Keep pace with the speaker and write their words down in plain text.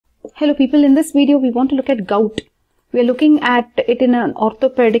Hello people, in this video we want to look at gout. We are looking at it in an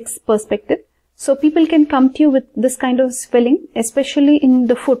orthopedics perspective. So people can come to you with this kind of swelling, especially in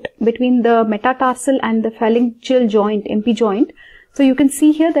the foot between the metatarsal and the phalangeal joint, MP joint. So you can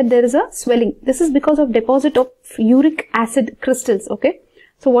see here that there is a swelling. This is because of deposit of uric acid crystals, okay.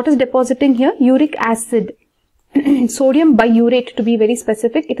 So what is depositing here? Uric acid, sodium biurate to be very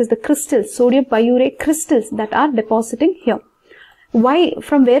specific. It is the crystals, sodium biurate crystals that are depositing here. Why?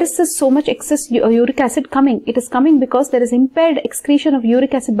 From where is this so much excess uric acid coming? It is coming because there is impaired excretion of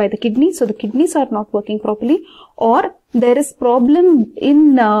uric acid by the kidney. So the kidneys are not working properly, or there is problem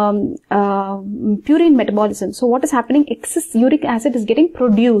in purine metabolism. So what is happening? Excess uric acid is getting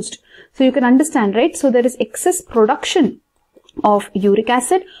produced. So you can understand, right? So there is excess production of uric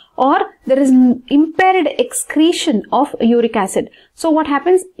acid, or there is impaired excretion of uric acid. So what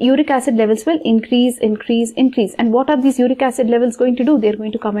happens? Uric acid levels will increase. And what are these uric acid levels going to do? They are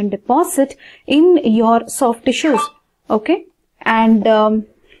going to come and deposit in your soft tissues. Okay. And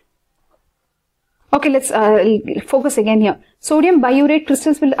okay, let's focus again here. Sodium biurate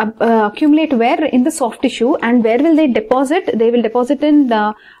crystals will accumulate where? In the soft tissue. And where will they deposit? They will deposit in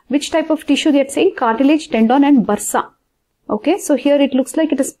which type of tissue they are saying? Cartilage, tendon and bursa. Okay, so here it looks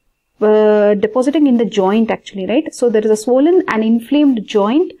like it is depositing in the joint actually, right? So there is a swollen and inflamed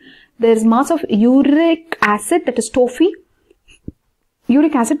joint. There is mass of uric acid, that is tophi,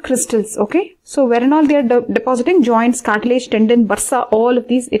 uric acid crystals, okay? So where and all they are depositing? Joints, cartilage, tendon, bursa, all of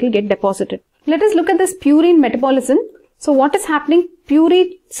these, it will get deposited. Let us look at this purine metabolism. So what is happening?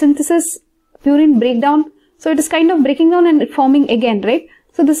 Purine synthesis, purine breakdown. So it is kind of breaking down and forming again, right?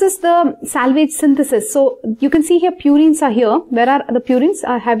 So this is the salvage synthesis. So you can see here purines are here. Where are the purines?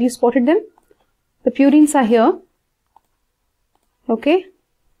 Have you spotted them? The purines are here. Okay.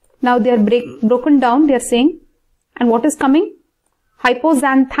 Now they are broken down, they are saying. And what is coming?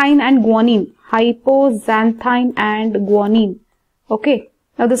 Hypoxanthine and guanine. Hypoxanthine and guanine. Okay.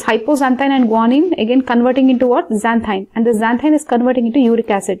 Now this hypoxanthine and guanine again converting into what? Xanthine. And the xanthine is converting into uric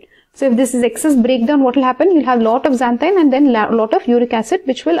acid. So if this is excess breakdown, what will happen? You'll have lot of xanthine and then lot of uric acid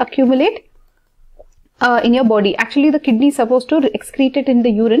which will accumulate in your body. Actually, the kidney is supposed to excrete it in the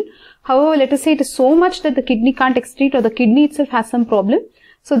urine. However, let us say it is so much that the kidney can't excrete, or the kidney itself has some problem.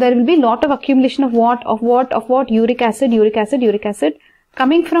 So there will be lot of accumulation of what? Uric acid, uric acid, uric acid.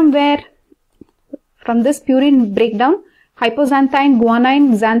 Coming from where? From this purine breakdown. Hypoxanthine,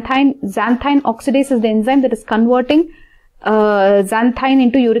 guanine, xanthine oxidase is the enzyme that is converting xanthine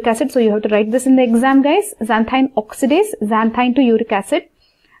into uric acid. So you have to write this in the exam, guys. Xanthine oxidase, xanthine to uric acid.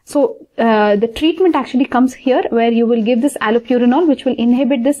 So the treatment actually comes here, where you will give this allopurinol, which will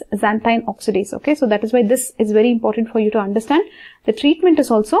inhibit this xanthine oxidase. Okay, so that is why this is very important for you to understand. The treatment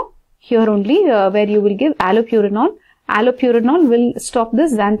is also here only, where you will give allopurinol. Allopurinol will stop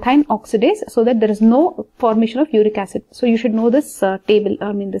this xanthine oxidase so that there is no formation of uric acid. So you should know this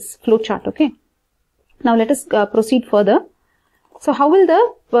this flow chart. Okay. Now let us proceed further. So how will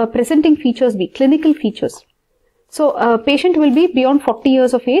the presenting features be? Clinical features. So a patient will be beyond 40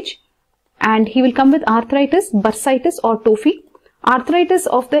 years of age and he will come with arthritis, bursitis or tophi. Arthritis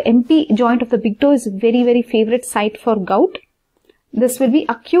of the MP joint of the big toe is very, very favorite site for gout. This will be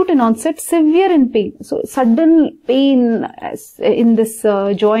acute in onset, severe in pain. So sudden pain in this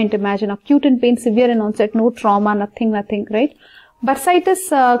joint, imagine acute in pain, severe in onset, no trauma, nothing, right?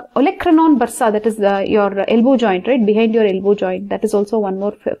 Bursitis, olecranon bursa, that is your elbow joint, right? Behind your elbow joint. That is also one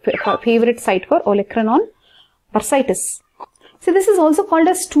more favorite site for olecranon bursitis. So this is also called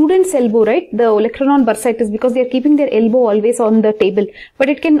a student's elbow, right? The olecranon bursitis, because they are keeping their elbow always on the table. But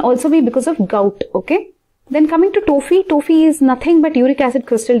it can also be because of gout, okay? Then coming to tophi. Tophi is nothing but uric acid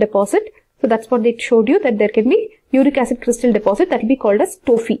crystal deposit. So that's what they showed you, that there can be uric acid crystal deposit that will be called as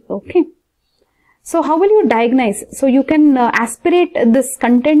tophi, okay? So how will you diagnose? So you can aspirate this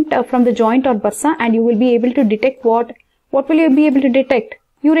content from the joint or bursa and you will be able to detect what will you be able to detect?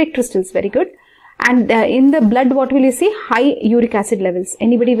 Urate crystals, very good. And in the blood, what will you see? High uric acid levels.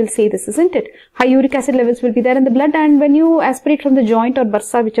 Anybody will say this, isn't it? High uric acid levels will be there in the blood, and when you aspirate from the joint or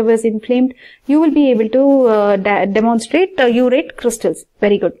bursa, whichever is inflamed, you will be able to demonstrate urate crystals.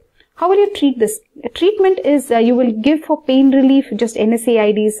 Very good. How will you treat this? Treatment is you will give for pain relief just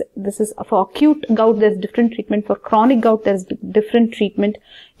NSAIDs. This is for acute gout. There's different treatment. For chronic gout, there's different treatment.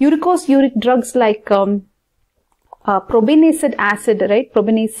 Uricosuric drugs like probenecid acid, right?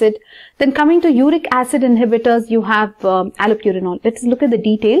 Probenecid. Then coming to uric acid inhibitors, you have allopurinol. Let's look at the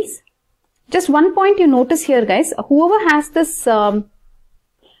details. Just one point you notice here, guys. Whoever has this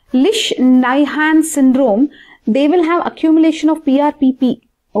Lish-Nyhan syndrome, they will have accumulation of PRPP.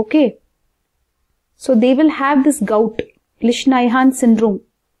 Okay. So they will have this gout, Lish-Nyhan syndrome.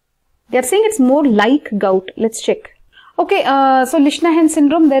 They are saying it's more like gout. Let's check. Okay, so Lichtenhein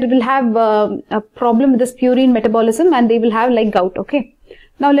syndrome, they will have a problem with this purine metabolism and they will have like gout. Okay.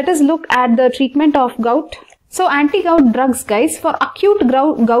 Now let us look at the treatment of gout. So anti-gout drugs, guys. For acute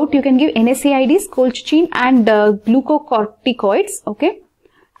gout, you can give NSAIDs, colchicine and glucocorticoids. Okay.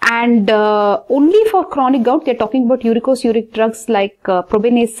 And only for chronic gout, they're talking about uricosuric drugs like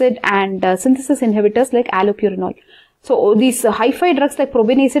probene acid and synthesis inhibitors like allopurinol. So these hi-fi drugs like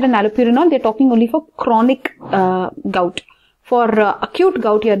probene acid and allopurinol, they're talking only for chronic gout. For acute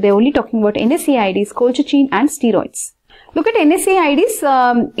gout here, they're only talking about NSAIDs, colchicine and steroids. Look at NSAIDs,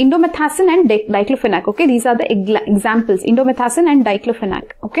 indomethacin and diclofenac. Okay, these are the examples, indomethacin and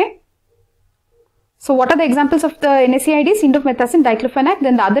diclofenac. Okay. So what are the examples of the NSAIDs? Indomethacin, diclofenac,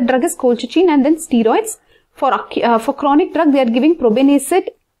 then the other drug is colchicine and then steroids. For chronic drug, they are giving probene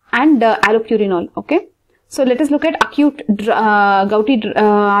acid and allopurinol. Okay. So let us look at acute gouty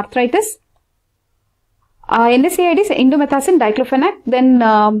arthritis. NSAIDs, indomethacin, diclofenac, then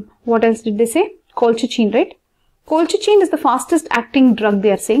what else did they say? Colchicine, right? Colchicine is the fastest acting drug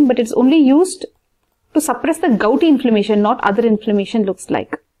they are saying, but it's only used to suppress the gouty inflammation, not other inflammation looks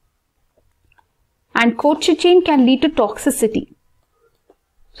like. And colchicine can lead to toxicity.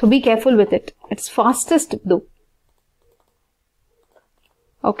 So be careful with it. It's fastest though.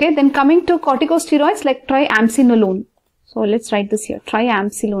 Okay, then coming to corticosteroids like triamcinolone. So let's write this here.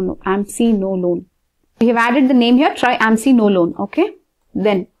 Triamcinolone. We have added the name here, triamcinolone. Okay.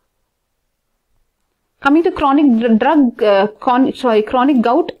 Then coming to chronic chronic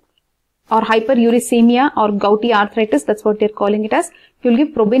gout or hyperuricemia or gouty arthritis, that's what they're calling it as. You'll give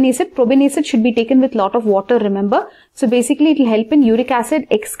probene acid. Probene acid should be taken with lot of water, remember. So basically it will help in uric acid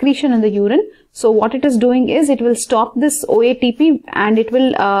excretion in the urine. So what it is doing is it will stop this OATP and it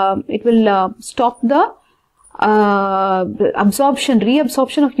will stop the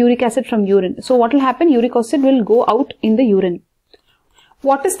reabsorption of uric acid from urine. So what will happen? Uric acid will go out in the urine.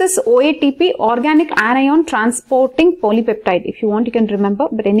 What is this OATP? Organic anion transporting polypeptide. If you want, you can remember.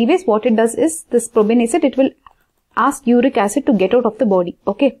 But anyways, what it does is this probene acid, it will ask uric acid to get out of the body.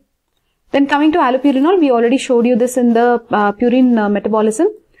 Okay. Then coming to allopurinol, we already showed you this in the purine metabolism.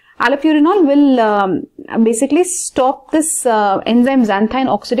 Allopurinol will basically stop this enzyme xanthine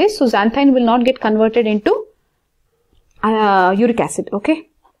oxidase. So xanthine will not get converted into uric acid. Okay.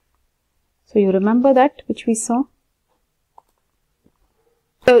 So you remember that which we saw.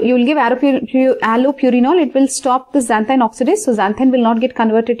 So you will give allopurinol, it will stop the xanthine oxidase. So xanthine will not get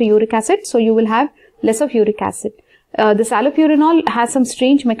converted to uric acid. So you will have less of uric acid. This allopurinol has some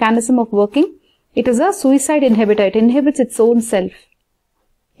strange mechanism of working. It is a suicide inhibitor. It inhibits its own self.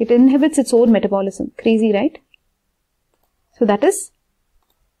 It inhibits its own metabolism. Crazy, right? So that is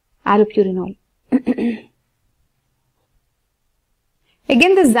allopurinol.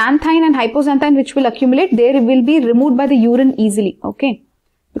 Again, the xanthine and hypoxanthine which will accumulate, they will be removed by the urine easily. Okay.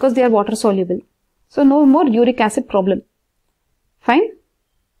 Because they are water soluble. So no more uric acid problem. Fine.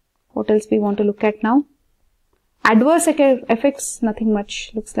 What else we want to look at now? Adverse effects, nothing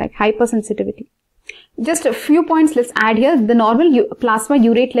much. Looks like hypersensitivity. Just a few points let's add here. The normal plasma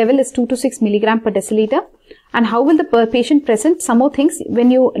urate level is 2 to 6 milligram per deciliter. And how will the patient present? Some more things.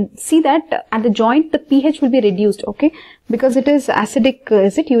 When you see that at the joint, the pH will be reduced. Okay. Because it is acidic,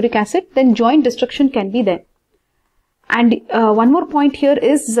 is it uric acid? Then joint destruction can be there. And one more point here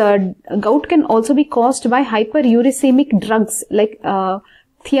is gout can also be caused by hyperuricemic drugs like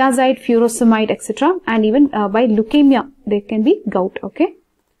thiazide, furosemide, etc. And even by leukemia, there can be gout. Okay.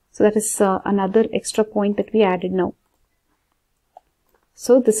 So that is another extra point that we added now.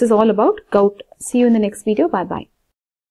 So this is all about gout. See you in the next video. Bye bye.